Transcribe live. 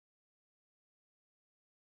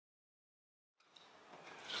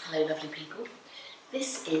Hello lovely people.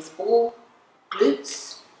 This is all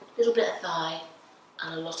glutes, a little bit of thigh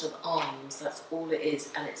and a lot of arms. That's all it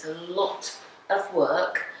is, and it's a lot of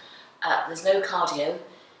work. There's no cardio.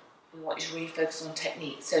 We want you to really focus on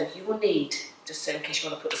technique. So you will need, just so in case you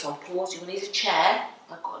want to put this on pause, you will need a chair.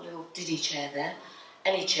 I've got a little diddy chair there.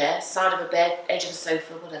 Any chair, side of a bed, edge of a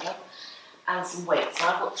sofa, whatever. And some weights. So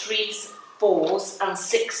I've got 3s, 4s and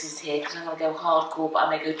 6s here because I'm going to go hardcore, but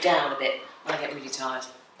I may go down a bit when I get really tired.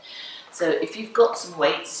 So if you've got some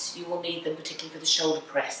weights, you will need them particularly for the shoulder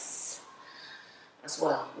press as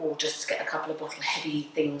well, or just get a couple of bottle heavy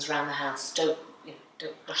things around the house. Don't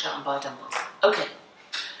rush out and buy dumbbells. Okay,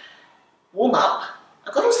 warm up.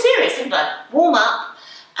 I got all serious, didn't I? Warm up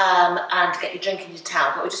and get your drink and your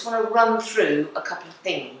towel, but we just want to run through a couple of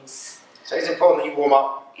things. So it's important that you warm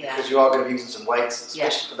up because you are going to be using some weights,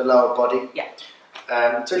 especially for the lower body.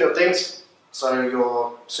 Yeah. 2 little things. So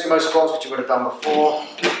your sumo squats, which you would have done before,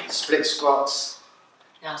 split squats.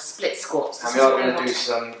 Now split squats. And we are going to do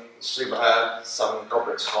some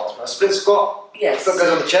goblet squats. But a split squat, yes. Foot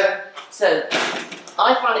goes on the chair. So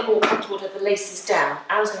I find it more comfortable to have the laces down.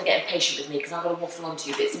 Aaron's going to get impatient with me because I'm going to waffle onto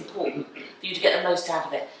you, but it's important for you to get the most out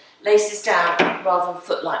of it. Laces down rather than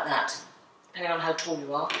foot like that, depending on how tall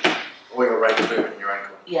you are. Or your range of movement in your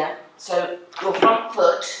ankle. Yeah, so your front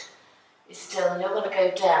foot is still, and you're going to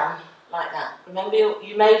go down like that. Remember,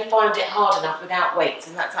 you may find it hard enough without weights,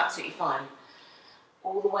 and that's absolutely fine.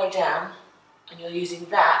 All the way down, and you're using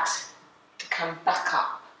that to come back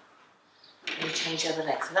up. And you change the other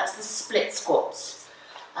leg. So that's the split squats.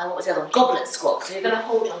 And what was the other one? Goblet squats. So you're going to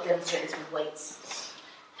hold, I'll demonstrate this with weights.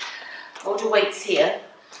 Hold your weights here.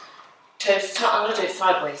 Toes tucked, I'm going to do it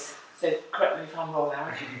sideways. So correct me if I'm wrong,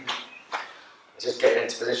 Aaron. Just getting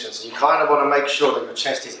into position, so you kind of want to make sure that your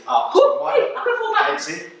chest is up. So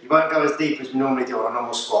you won't go as deep as you normally do on a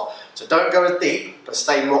normal squat. So don't go as deep, but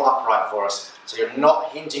stay more upright for us. So you're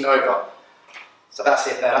not hinging over. So that's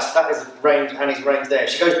it there. That is the range, Annie's range there. If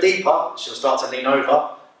she goes deeper, she'll start to lean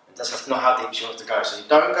over. And that's not how deep she wants to go. So you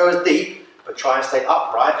don't go as deep, but try and stay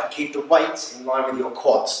upright and keep the weights in line with your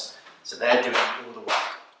quads. So they're doing all the work.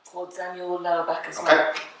 Quads and your lower back as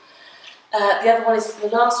well. The other one is the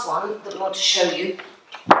last one that we want to show you.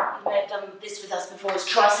 You may have done this with us before, is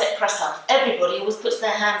Tricep Press Up. Everybody always puts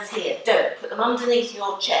their hands here. Don't. Put them underneath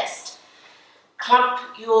your chest. Clamp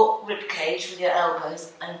your rib cage with your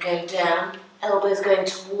elbows and go down. Elbows going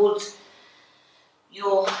towards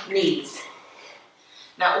your knees.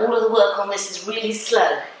 Now all of the work on this is really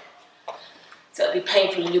slow. So it'll be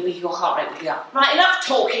painful and your heart rate will be up. Right, enough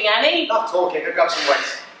talking, Annie. Enough talking, go grab some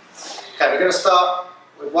weights. Okay, we're going to start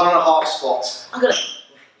with 1.5 squats. I'm going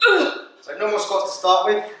to... So normal squats to start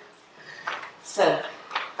with. So,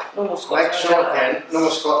 normal squats. Make sure again,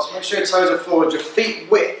 normal squats, make sure your toes are forward. Your feet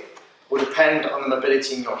width will depend on the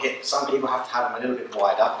mobility in your hips. Some people have to have them a little bit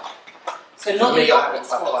wider. So not the goblet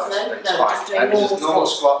squats, no? It's fine. Just normal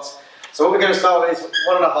squats. So what we're going to start with is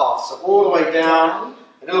 1.5. So all the way down,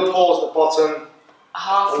 a little pause at the bottom.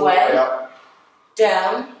 Halfway. All the way up.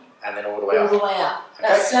 Down. And then all the way up. All the way up. Okay.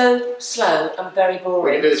 That's so slow and very boring.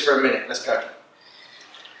 We're going to do this for a minute. Let's go.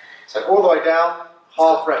 So all the way down,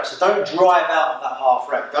 half rep. So don't drive out of that half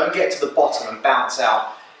rep. Don't get to the bottom and bounce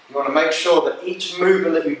out. You want to make sure that each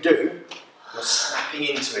movement that you do, you're snapping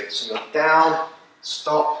into it. So you're down,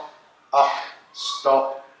 stop, up,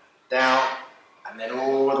 stop, down, and then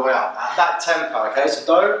all the way up. At that tempo, okay? So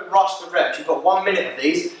don't rush the reps. You've got 1 minute of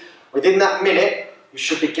these. Within that minute, you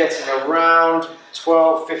should be getting around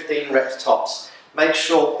 12, 15 reps tops. Make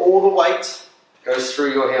sure all the weight goes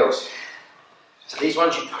through your heels. So these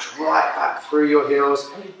ones you push right back through your heels.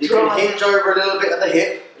 You can hinge over a little bit at the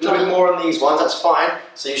hip, a little bit more on these ones, that's fine.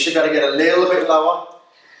 So you should be able to get a little bit lower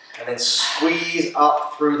and then squeeze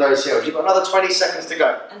up through those heels. You've got another 20 seconds to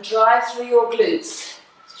go. And drive through your glutes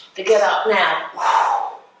to get up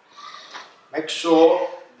now. Make sure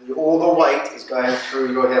that all the weight is going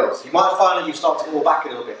through your heels. You might find that you start to fall back a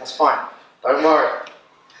little bit, that's fine. Don't worry.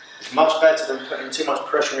 It's much better than putting too much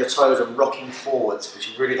pressure on your toes and rocking forwards, which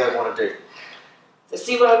you really don't want to do. So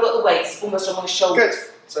see where I've got the weights almost on my shoulders.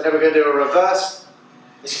 Good. So then we're going to do a reverse.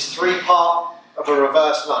 This is 3-part of a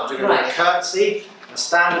reverse lunge. We're going to do a curtsey, a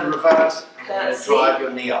standard reverse, and then drive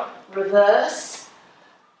your knee up. Reverse,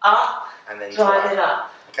 up, and then drive it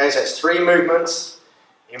up. Okay, so it's 3 movements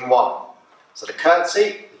in one. So the curtsey,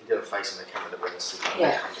 you can do it facing the camera that we're going to see when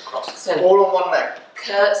it comes across. So all on one leg.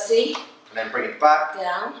 Curtsey. And then bring it back.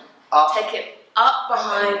 Down. Up. Take it up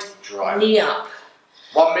behind, drive. Knee up.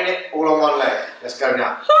 1 minute, all on one leg. Let's go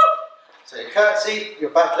now. So your curtsey, your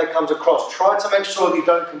back leg comes across. Try to make sure that you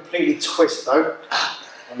don't completely twist though.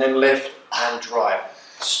 And then lift and drive.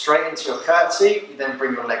 straight into your curtsey. You then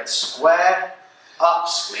bring your leg square, up,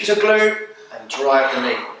 squeeze your glute, and drive the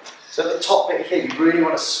knee. So at the top bit here, you really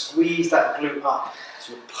want to squeeze that glute up.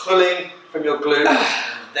 So you're pulling from your glute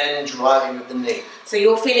and then driving with the knee. So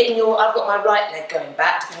you'll feel it in your, I've got my right leg going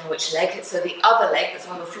back, depending on which leg, so the other leg that's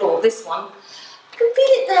on the floor, this one, you can feel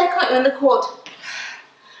it there, can't you, in the quad?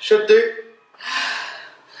 Should do.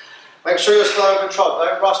 Make sure you're slow and controlled.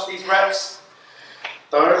 Don't rush these reps.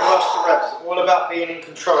 Don't rush the reps. It's all about being in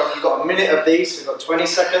control. You've got a minute of these, so you've got 20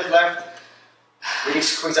 seconds left. Really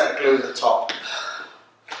squeeze that glute at the top.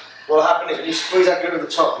 What will happen is when you squeeze that glute at the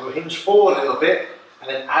top, you'll hinge forward a little bit, and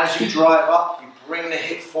then as you drive up, you bring the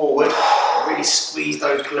hip forward and really squeeze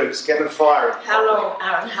those glutes. Get them firing. How long,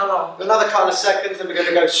 Aaron? How long? Another couple of seconds, then we're going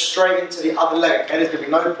to go straight into the other leg. Okay, there's going to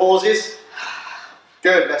be no pauses.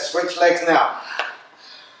 Good, let's switch legs now.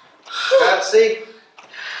 Curtsey,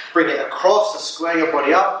 bring it across to square your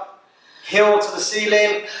body up, heel to the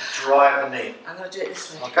ceiling, drive the knee. I'm going to do it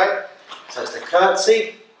this way. Okay, so it's the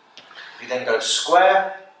curtsey, you then go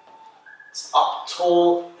square, it's up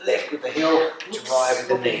tall, lift with the heel, drive with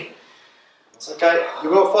the knee. That's okay, you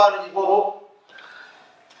will find that you wobble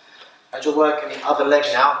as you're working the other leg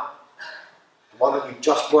now. The one that you've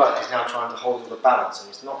just worked is now trying to hold the balance, and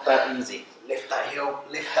it's not that easy. Lift that heel,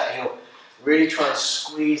 lift that heel. Really try and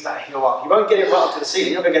squeeze that heel up. You won't get it right up to the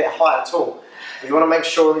ceiling, you're not going to get it high at all. But you want to make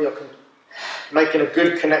sure that you're making a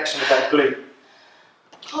good connection with that glute.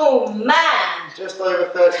 Oh man! Just over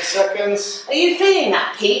 30 seconds. Are you feeling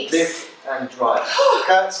that, peeps? Lift and drive.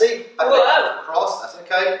 Curtsey, back leg across, that's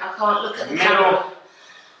okay. I can't look at the middle, camera.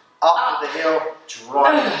 up with the heel,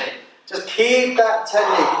 drive the knee. Just keep that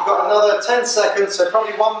technique. You've got another 10 seconds, so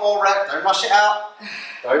probably one more rep. Don't rush it out.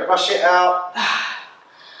 Don't rush it out.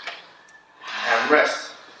 And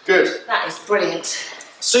rest. Good. That is brilliant.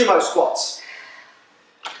 Sumo squats.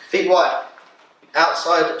 Feet wide.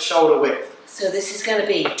 Outside shoulder width. So this is going to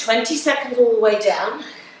be 20 seconds all the way down.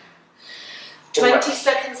 20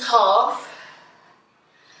 seconds half.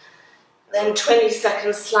 Then 20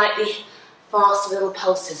 seconds slightly faster little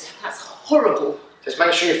pulses. That's horrible. Just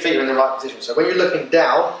make sure your feet are in the right position. So when you're looking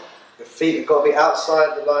down, your feet have got to be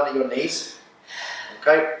outside the line of your knees.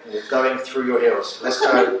 Okay? And you're going through your heels. Let's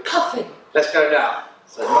go. Puffing. Let's go now.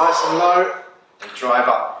 So nice and low, and drive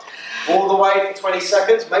up. All the way for 20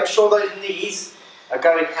 seconds. Make sure those knees are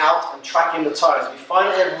going out and tracking the toes. If you find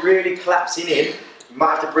that they're really collapsing in, you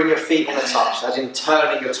might have to bring your feet in a touch, as in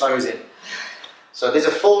turning your toes in. So these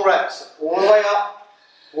are full reps. All the way up,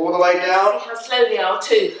 all the way down. See how slow they are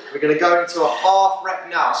too. We're going to go into a half rep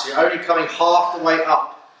now, so you're only coming half the way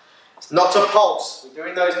up. It's not a pulse. We're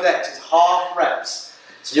doing those next. It's half reps.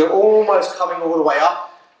 So you're almost coming all the way up.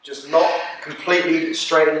 Just not completely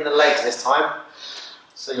straightening the legs this time.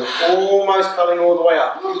 So you're almost coming all the way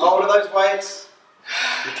up. Keep hold of those weights.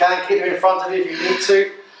 You can keep them in front of you if you need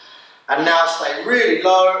to. And now stay really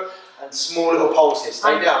low and small little pulses.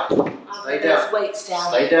 Stay down. Stay down. Weights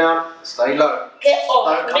down. Stay down. Stay low. Get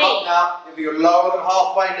off Don't come up now. Maybe you're lower than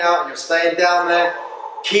halfway now and you're staying down there.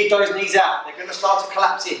 Keep those knees out. They're going to start to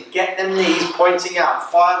collapse in. Get them knees pointing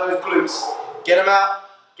out. Fire those glutes. Get them out.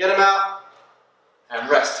 Get them out. And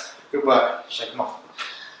rest. Good work. Shake them off.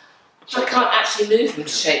 I can't actually move them to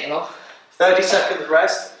shake them off. 30 seconds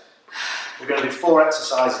rest. We're going to do 4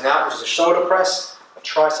 exercises now, which is a shoulder press, a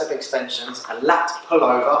tricep extensions, a lat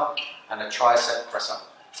pullover, and a tricep press up.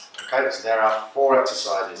 Okay, so there are 4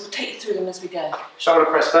 exercises. We'll take you through them as we go. Shoulder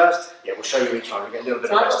press first. Yeah, we'll show you each one. We get a little bit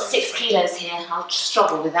So of I've rest. got 6 kilos here. I'll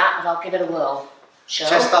struggle with that, but I'll give it a whirl. Sure.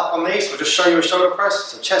 Chest up on these. We'll just show you a shoulder press.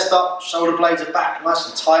 So chest up, shoulder blades are back, nice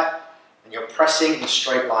and tight. And you're pressing in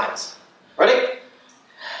straight lines. Ready?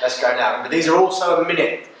 Let's go now. Remember, these are also a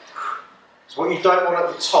minute. So what you don't want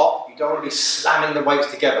at the top, you don't want to be slamming the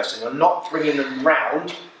weights together. So you're not bringing them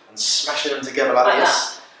round and smashing them together like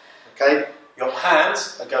this. Okay? Your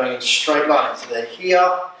hands are going in straight lines. So they're here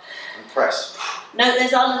and press. No,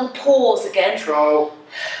 there's our little pause again. Control.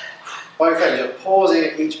 Both ends. You're pausing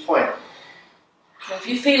at each point. So if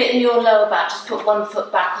you feel it in your lower back, just put one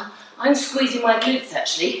foot back. I'm squeezing my glutes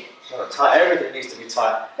actually. Tight. Everything needs to be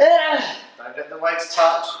tight. Don't let the weights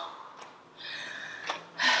touch.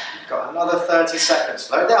 You've got another 30 seconds.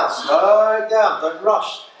 Slow down, don't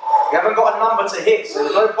rush. You haven't got a number to hit, so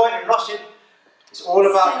there's no point in rushing. It's all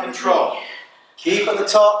about control. Keep at the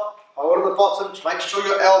top, hold at the bottom, make sure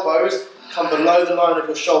your elbows come below the line of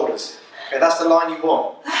your shoulders. Okay, that's the line you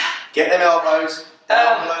want. Get them elbows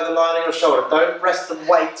down below the line of your shoulder. Don't rest the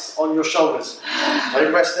weights on your shoulders.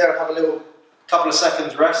 Don't rest there and have a little couple of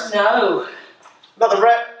seconds rest. No. Another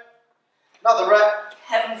rep. Another rep.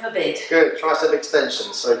 Heaven forbid. Good. Tricep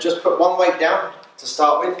extensions. So just put one weight down to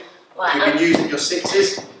start with. Right, You've been using your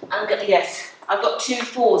 6s. Yes, I've got 2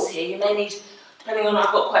 4s here. You may need, depending on, I've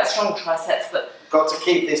got quite strong triceps, but... Got to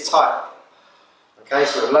keep this tight. Okay,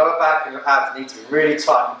 so the lower back and your abs need to be really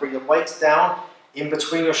tight. You bring your weights down in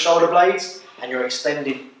between your shoulder blades and you're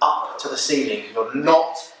extending up to the ceiling. You're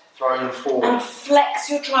not throwing them forward. And flex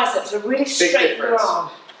your triceps, so really straighten your arm.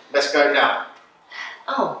 Let's go now.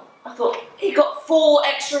 Oh, I thought he got 4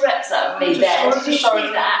 extra reps out of me there. Did you see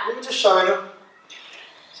that? We were just showing them.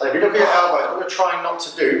 So if you look at your elbows, what we're trying not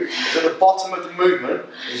to do is at the bottom of the movement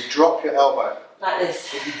is drop your elbow. Like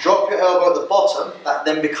this. If you drop your elbow at the bottom, that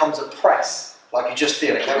then becomes a press, like you just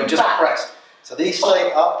did, okay? We just pressed. So these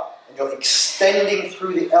stay up, and you're extending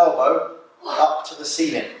through the elbow up to the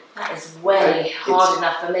ceiling. That is way hard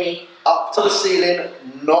enough for me. Up to the ceiling,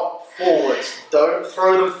 not forwards. Don't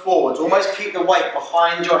throw them forwards. Almost keep the weight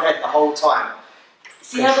behind your head the whole time.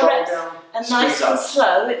 See how the reps are nice and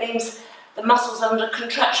slow? It means the muscles are under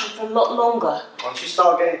contraction for a lot longer. Once you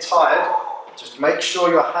start getting tired, just make sure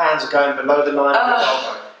your hands are going below the line of your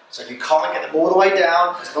elbow. So you can't get them all the way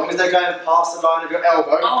down, as long as they're going past the line of your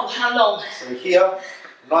elbow. Oh, how long? So here,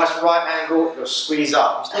 nice right angle, you'll squeeze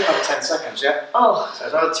up. I'm still another 10 seconds, yeah? Oh. So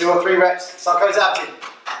another 2 or 3 reps. Suck those abs in.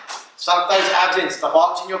 Suck those abs in. Stop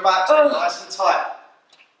arching your back, stay nice and tight.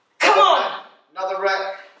 Come on! Another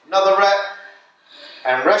rep,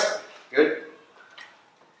 and rest. Good.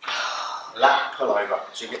 Lat pullover,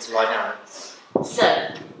 so you get to lie down. So,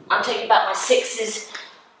 I'm taking back my 6s.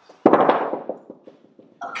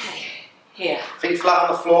 Okay, here. Feet flat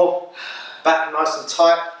on the floor, back nice and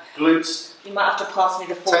tight, glutes. You might have to pass me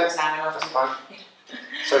the forks now. That's fine.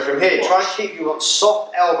 So from here, try and keep you on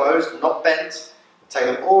soft elbows, not bent. Take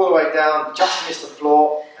them all the way down, just miss the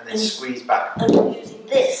floor, and then squeeze back. And I'm using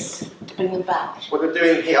this to bring them back. What you're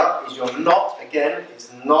doing here is you're not, again, it's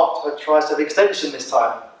not a tricep extension this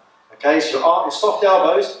time. Okay, so your soft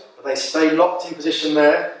elbows, but they stay locked in position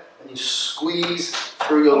there, and you squeeze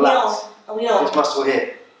through your lats. Are we on? This muscle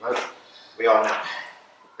here. No, we are now.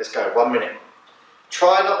 Let's go, 1 minute.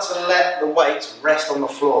 Try not to let the weights rest on the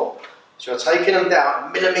floor. So you're taking them down a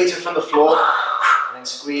millimetre from the floor, and then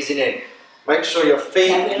squeezing in. Make sure your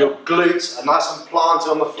feet, your glutes are nice and planted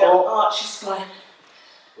on the floor. Don't arch your spine.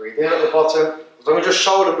 Breathe in at the bottom. As long as your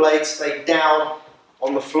shoulder blades stay down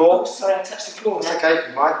on the floor. Oh, sorry, I touched the floor. That's okay.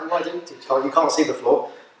 You might do. You can't see the floor,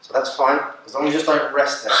 so that's fine. As long as you just don't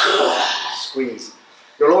rest there. Squeeze.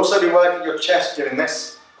 You'll also be working your chest doing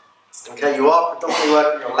this. Okay, you are predominantly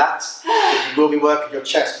working your lats, but you will be working your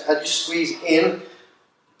chest. As you squeeze in,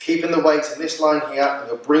 keeping the weights in this line here, and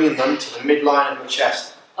you're bringing them to the midline of your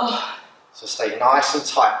chest. Oh. So stay nice and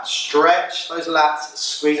tight. Stretch those lats,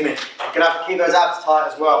 squeeze them in. You're going to have to keep those abs tight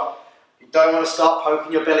as well. You don't want to start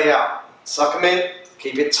poking your belly out. Suck them in,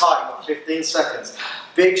 keep it tight, about 15 seconds.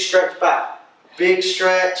 Big stretch back, big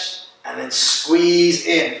stretch, and then squeeze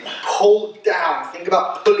in. Pull down, think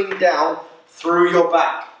about pulling down through your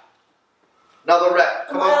back. Another rep,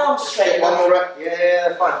 come on, just get one more rep.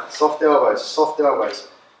 Yeah, fine. Soft elbows.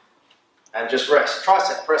 And just rest.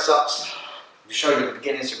 Tricep press ups. We showed you at the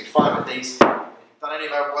beginning, so you'll be fine with these. If you've done any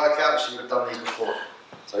of our workouts, you would have done these before.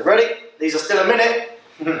 So ready? These are still a minute.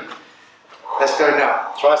 Let's go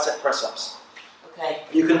now. Tricep press ups. Okay.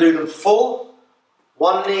 You can do them full,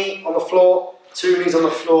 1 knee on the floor, 2 knees on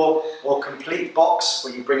the floor, or complete box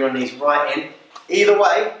where you bring your knees right in. Either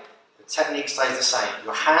way, the technique stays the same.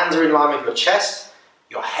 Your hands are in line with your chest,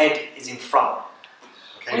 your head is in front.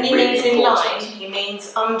 Okay, when he means in line, he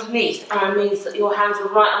means underneath, and it means that your hands are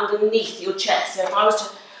right underneath your chest. So if I was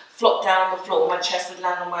to flop down on the floor, my chest would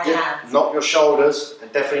land on my hands. Not your shoulders,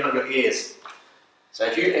 and definitely not your ears. So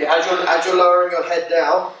if you, as you're lowering your head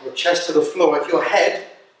down, your chest to the floor, if your head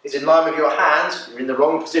is in line with your hands, you're in the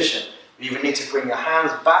wrong position. You either need to bring your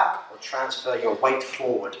hands back or transfer your weight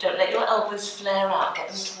forward. Don't let your elbows flare out, get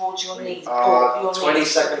them towards your knees. 20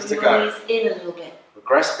 seconds to go. Knees in a little bit.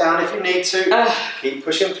 Regress down if you need to. Keep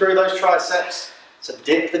pushing through those triceps. So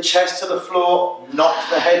dip the chest to the floor, knock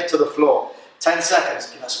the head to the floor. 10 seconds,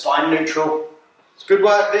 keep that spine neutral. It's good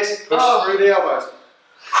work this, push through the elbows.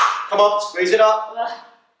 Come on, squeeze it up.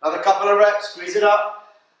 Another couple of reps, squeeze it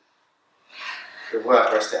up. Good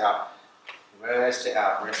work, rest it out. Rest it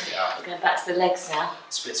out, rest it out. We're going back to the legs now.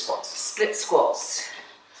 Split squats. Split squats.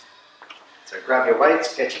 So grab your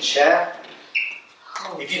weights, get your chair.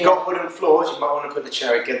 If you've got wooden floors, you might want to put the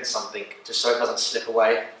chair against something, just so it doesn't slip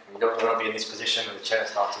away. You don't want to be in this position when the chair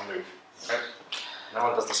starts to move. Okay? No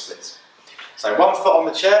one does the splits. So 1 foot on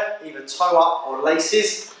the chair, either toe up or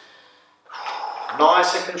laces.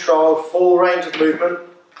 Nice and controlled, full range of movement.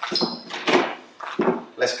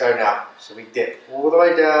 Let's go now. So we dip all the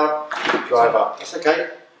way down, drive up. That's okay.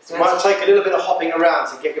 So it might take a little bit of hopping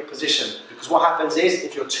around to get your position, because what happens is,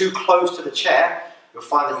 if you're too close to the chair, you'll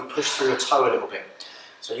find that you push through your toe a little bit.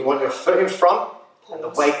 So you want your foot in front and the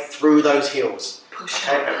weight through those heels.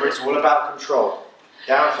 Okay, remember it's all about control.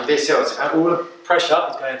 Down through these heels, and all the pressure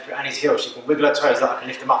is going through Annie's heels. You can wiggle her toes up and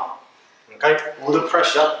lift them up. Okay, all the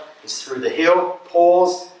pressure is through the heel,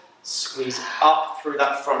 pause, squeeze up through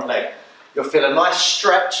that front leg. You'll feel a nice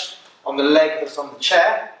stretch on the leg that's on the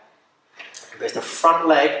chair, but it's the front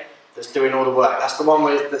leg that's doing all the work. That's the one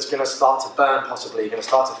that's going to start to burn possibly. You're going to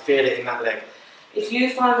start to feel it in that leg. If you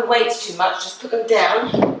find the weights too much, just put them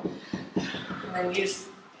down and then use,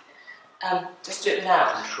 just do it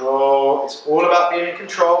without. Control, it's all about being in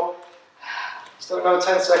control. Still another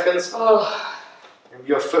 10 seconds. Oh.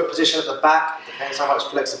 Your foot position at the back, it depends how much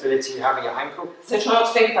flexibility you have in your ankle. So try not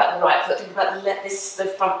to think about the right foot, think about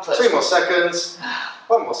the front foot. 2 more seconds,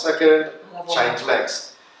 1 more second, change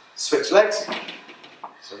legs. Switch legs,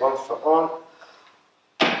 so 1 foot on.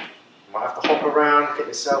 You might have to hop around, get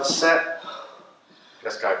yourself set.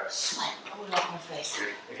 Let's go. Sweat all over my face.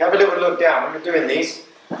 If you have a little look down, when you're doing these,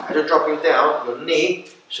 as you're dropping down, your knee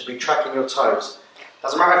should be tracking your toes.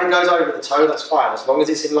 Doesn't matter if it goes over the toe, that's fine, as long as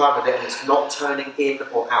it's in line with it and it's not turning in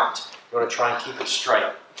or out. You want to try and keep it straight.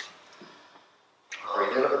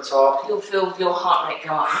 Breathe in at the top. You'll feel your heart rate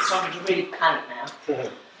go up. I'm starting to really panic now.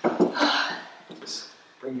 Just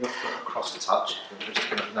bring your foot across the touch. Just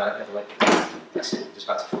bring it the other way. That's it, just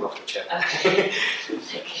about to fall off the chair. Okay.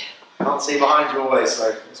 Thank you. Can't see behind you always,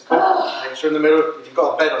 so it's cool. Make sure in the middle, if you've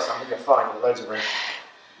got a bed or something, you're fine, you've got loads of room.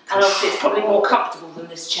 And obviously it's probably more comfortable than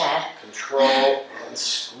this chair. Control and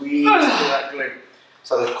squeeze through that glute.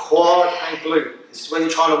 So the quad and glute, this is when you're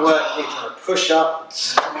trying to work, you're trying to push up,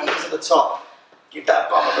 squeeze at the top. Give that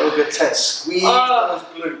bum a little bit tense, squeeze those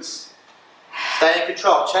glutes. Stay in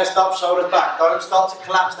control, chest up, shoulders back. Don't start to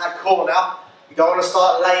collapse that core now. You don't want to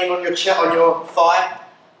start laying on your chest, on your thigh.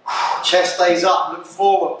 Chest stays up, look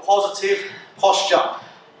forward, positive posture.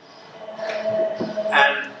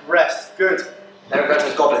 And rest, good. Then we go to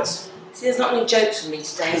those goblets. See, there's not any jokes for me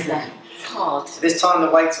today, is there? It's hard. So this time the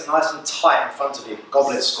weights are nice and tight in front of you.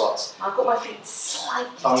 Goblet squats. I've got my feet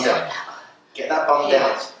slightly Bum down. Get that bum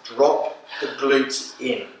down. Drop the glutes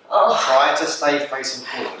in. Try to stay facing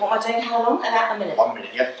forward. What am I doing? How long? About a minute. 1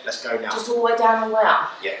 minute, yeah. Let's go now. Just all the way down and way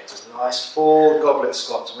up? Yeah, just nice full goblet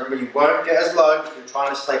squats. Remember, you won't get as low because you're trying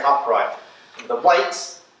to stay upright. And the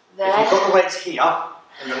weights, there. If you've got the weights here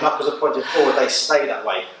and your knuckles are pointed forward, they stay that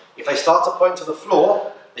way. If they start to point to the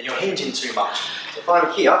floor, then you're hinging too much. So if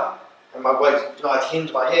I'm here, and my weight, I've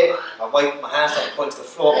hinged my hip, my hands don't point to the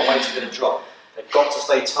floor, my weights are going to drop. They've got to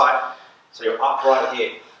stay tight, so you're upright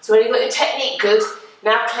here. So when you've got your technique good,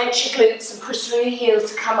 now clench your glutes and push through your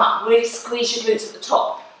heels to come up. Really squeeze your glutes at the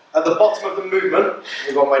top. At the bottom of the movement,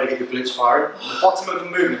 there's one way to get your glutes firing. At the bottom of the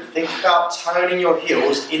movement, think about turning your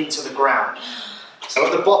heels into the ground. So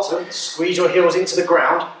at the bottom, squeeze your heels into the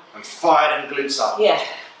ground and fire them glutes up. Yeah.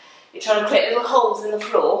 You're trying to create little holes in the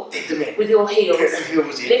floor Dig them in. with your heels. Get them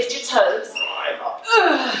heels in. Lift your toes. Drive up.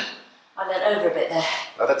 I leant over a bit there.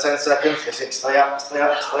 Another 10 seconds. That's it. Stay up, stay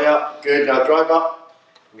up, stay up. Good. Now drive up.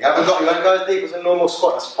 You won't go as deep as a normal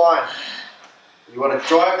squat. That's fine. You want to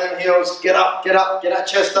drive them heels. Get up, get that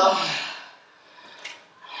chest up.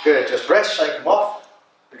 Good. Just rest, shake them off.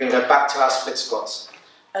 We're going to go back to our split squats.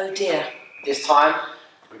 Oh dear. This time,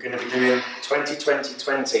 we're going to be doing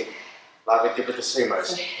 20-20-20. Like we did with the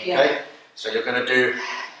sumos, okay? Yeah. So you're going to do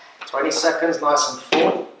 20 seconds, nice and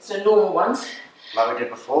full. So normal ones. Like we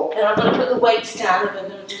did before. Then I'm going to put the weights down and I'm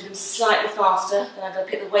going to do them slightly faster. Then I'm going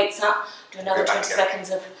to pick the weights up, do another 20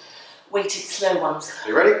 seconds of weighted slow ones.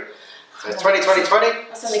 You ready? So it's 20-20-20.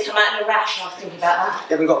 That's only come out in a rash and I was thinking about that.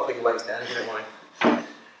 You haven't got to put your weights down if you don't mind.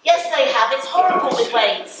 Yes they have, it's horrible with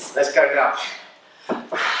weights. Let's go now.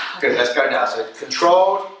 Good, let's go now. So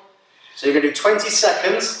controlled. So you're going to do 20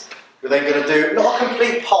 seconds. You're then going to do, not a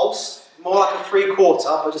complete pulse, more like a 3/4,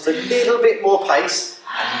 but just a little bit more pace,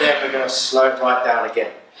 and then we're going to slow it right down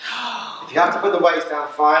again. If you have to put the weights down,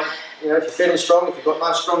 fine. You know, if you're feeling strong, if you've got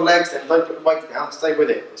nice strong legs, then don't put the weights down, stay with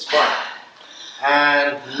it, it's fine.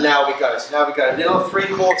 And now we go. So now we go a little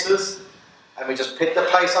 3/4, and we just pick the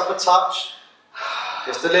pace up a touch,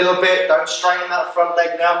 just a little bit. Don't straighten that front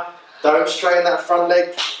leg now. Don't straighten that front leg.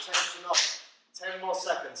 Keep the tension off. 10 more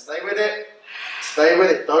seconds. Stay with it. Stay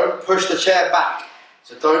with it. Don't push the chair back.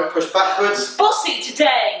 So don't push backwards. It's bossy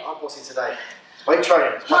today. I'm bossy today. It's weight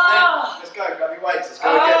training. It's my thing. Let's go. Grab your weights. Let's go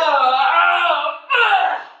again.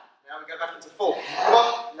 Now we go back into full. Come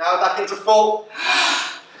on. Now back into full.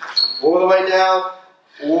 All the way down.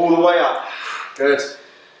 All the way up. Good.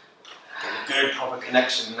 Good proper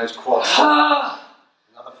connection in those quads.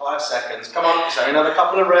 Another 5 seconds. Come on, so another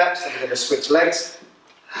couple of reps, and we're going to switch legs.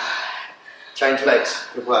 Change legs.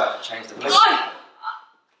 Good work. Change the legs. I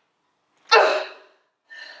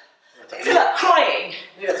feel like crying.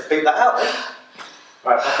 You have to beat that out then.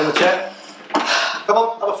 Right, back on the chair. Come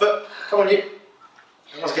on, other foot. Come on, you.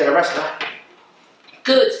 Everyone's getting a rest now.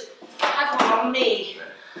 Good. Have one on me.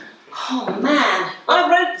 Oh man, I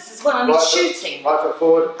wrote this as well. I need shooting. Right foot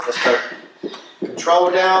forward. Let's go. Control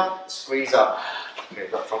down. Squeeze up. Okay,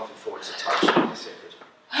 that front foot forward is a touch. That's it. Good.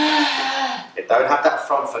 You don't have that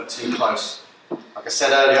front foot too close. Like I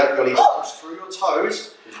said earlier, you'll either push through your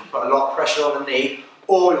toes, which will put a lot of pressure on the knee,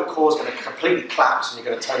 or your core is going to completely collapse and you're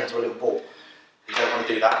going to turn into a little ball. You don't want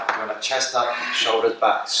to do that. You want to chest up, shoulders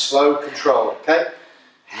back. Slow control, okay?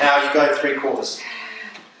 Now you go 3/4.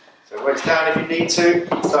 So weights down if you need to.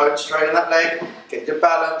 Don't straighten that leg. Get your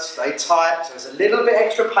balance, stay tight. So it's a little bit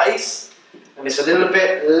extra pace and it's a little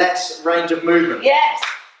bit less range of movement. Yes.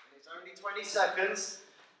 It's only 20 seconds.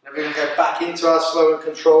 Then we're going to go back into our slow and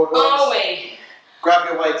controlled ones. Are we? Grab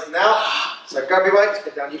your weights now. So grab your weights,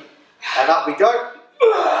 get down you, and up we go.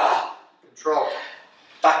 Control.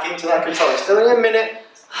 Back into that control. It's still in a minute.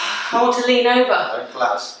 I want to lean over. Don't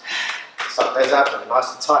collapse. Suck those abs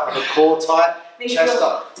nice and tight. Have the core tight. Chest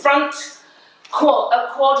up. Front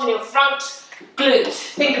quad and your front glute.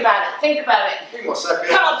 Think about it. Think about it. 3 more seconds.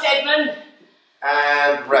 Come on, Deadman.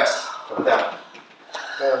 And rest. Come down.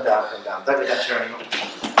 Come down. Come down. Don't get that chair anymore.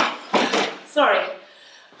 Sorry.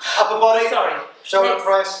 Upper body. Sorry. Shoulder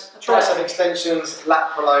press. Tricep extensions. Lat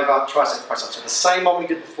Pullover. Tricep press up. So the same one we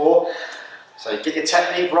did before. So you get your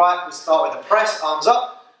technique right. We start with the press. Arms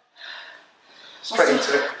up. Straight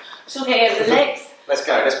into it. Still getting over the legs. Let's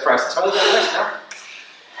go. Let's press. So we're going to rest now.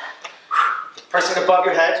 Pressing above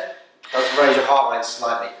your head does raise your heart rate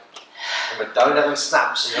slightly. Remember, don't let them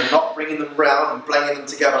snap. So you're not bringing them round and blending them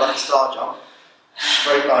together like a star jump.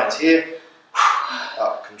 Straight lines here.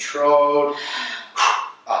 Up. Controlled.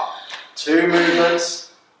 Up. 2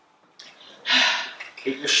 movements.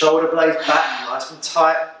 Keep your shoulder blades back, nice and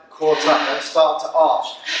tight, core tight, don't start to arch.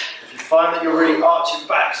 If you find that you're really arching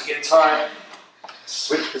back, so getting tired,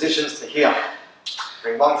 switch positions to here.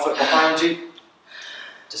 Bring one foot behind you.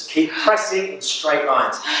 Just keep pressing in straight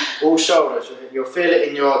lines. All shoulders, you'll feel it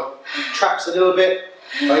in your traps a little bit,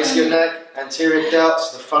 base of your neck, anterior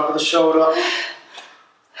delts, the front of the shoulder.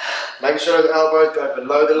 Make sure the elbows go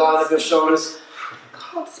below the line of your shoulders.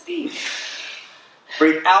 Can't speak.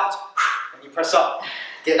 Breathe out when you press up.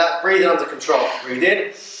 Get that breathing under control. Breathe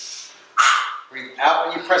in. Breathe out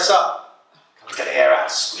when you press up. Come on, get the air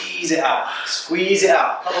out. Squeeze it out. Squeeze it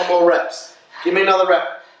out. Couple more reps. Give me another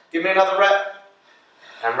rep. Give me another rep.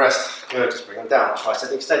 And rest. Good. Just bring them down.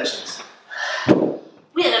 Tricep extensions. We're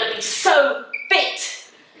going to be so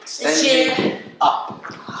fit this year. Up.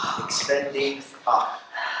 Extending up.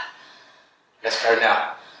 Let's go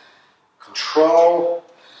now. Control.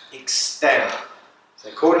 Extend. So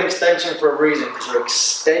they call it an extension for a reason, because you're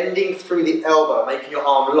extending through the elbow, making your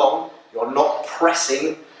arm long. You're not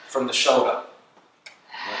pressing from the shoulder.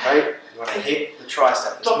 Okay? You want to hit the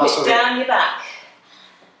tricep. Drop it down your back.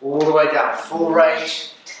 All the way down. Full range.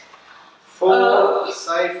 Full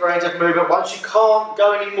safe range of movement. Once you can't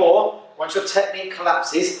go anymore, once your technique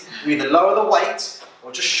collapses, you either lower the weight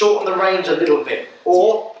or just shorten the range a little bit.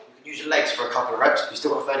 Or you can use your legs for a couple of reps. You've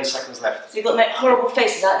still got 30 seconds left. So you've got to make horrible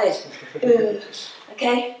faces like this.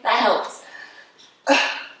 Okay, that helps.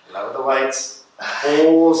 Lower the weights.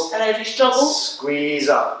 Pause. And then if you struggle, squeeze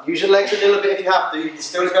up. Use your legs a little bit if you have to. You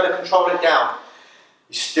still need to be able to control it down.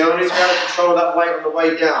 You still need to be able to control that weight on the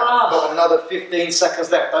way down. You've got another 15 seconds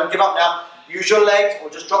left. Don't give up now. Use your legs or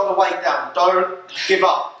just drop the weight down. Don't give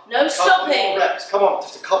up. No stopping. Couple more reps. Come on,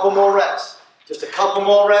 just a couple more reps. Just a couple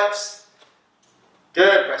more reps.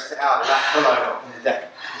 Good. Rest it out. Lat Pullover on the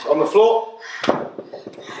deck. So on the floor.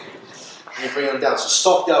 And you bring them down. So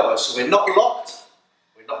soft elbows. So we're not locked.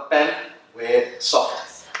 We're not bent. We're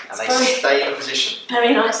soft. And they stay in position.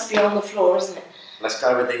 Very nice to be on the floor, isn't it? Let's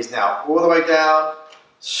go with these now. All the way down.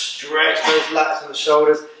 Stretch those lats and the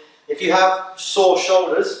shoulders. If you have sore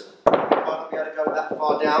shoulders, you might not be able to go that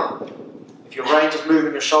far down. If your range of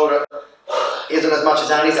moving your shoulder isn't as much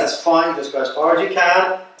as Annie's, that's fine. Just go as far as you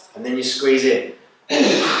can, and then you squeeze in.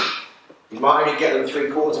 You might only get them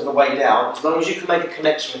 3/4 of the way down, as long as you can make a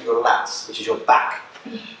connection with your lats, which is your back.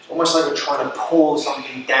 It's almost like you're trying to pull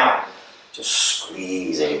something down. Just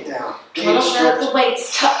squeezing it down. You want to have the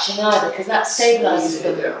weights touching either, because that stabilises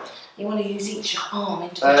them. Down. You want to use each arm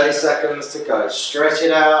into 30 seconds to go. Stretch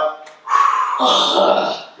it out.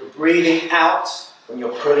 You're breathing out when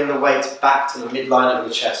you're pulling the weight back to the midline of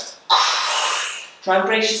your chest. Try and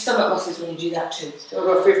brace your stomach muscles when you do that too. Still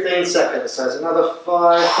got 15 seconds, so it's another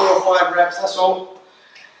 4 or 5 reps, that's all.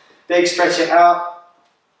 Big stretch it out.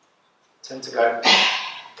 10 to go.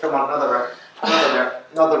 Come on, another rep, another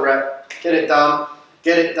rep, another rep. Get it done,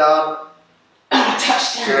 get it done.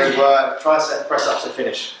 Touchdown. Good work. Tricep press ups to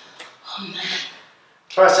finish. Oh man.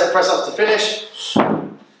 Tricep press ups to finish.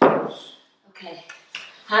 Okay.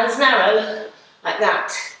 Hands narrow, like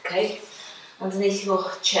that, okay? Underneath your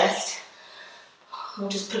chest. I'm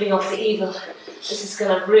just putting off the evil. This is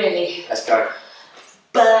going to really... Let's go.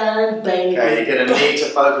 Burn, baby. Okay, you're going to need to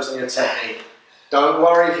focus on your technique. Don't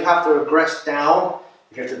worry if you have to regress down.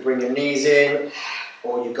 You have to bring your knees in,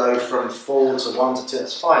 or you go from full to 1 to 2.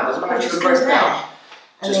 That's fine. Doesn't matter if you regress down.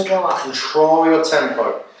 And just then go up. Control your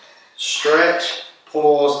tempo. Stretch,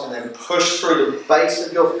 pause, and then push through the base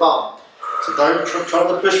of your thumb. So don't try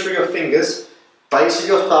to push through your fingers. Base of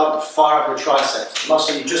your thumb and fire up your triceps. The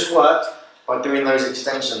muscle you just worked by doing those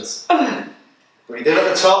extensions. Breathe in at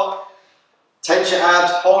the top, tense your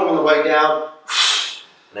abs, hold them on the way down,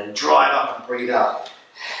 and then drive up and breathe out.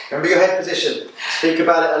 Remember your head position. Speak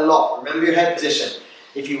about it a lot. Remember your head position.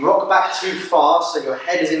 If you rock back too far so your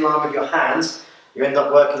head is in line with your hands, you end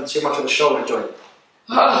up working too much on the shoulder joint.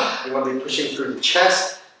 You want to be pushing through the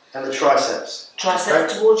chest and the triceps.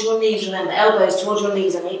 Triceps towards your knees, remember. Elbows towards your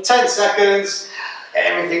knees, I mean. 10 seconds.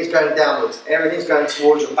 Everything's going downwards. Everything's going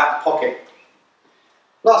towards your back pocket.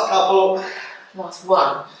 Last couple. Last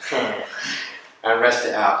one. And rest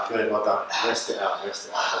it out. Good, well done. Rest it out, rest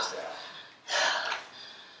it out, rest it out.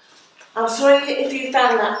 I'm sorry if you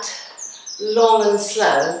found that long and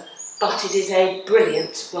slow, but it is a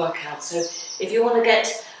brilliant workout. So if you want to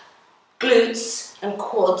get glutes and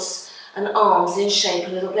quads and arms in shape,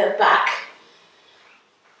 a little bit of back,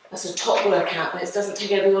 that's a top workout, but it doesn't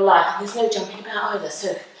take over your life. And there's no jumping about either.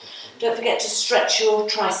 So don't forget to stretch your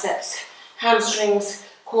triceps, hamstrings,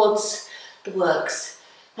 quads, the works.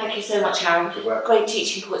 Thank you so much, Aaron. Good work. Great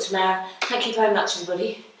teaching quotes from Aaron. Thank you very much,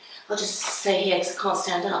 everybody. I'll just stay here because I can't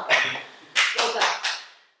stand up. Well done.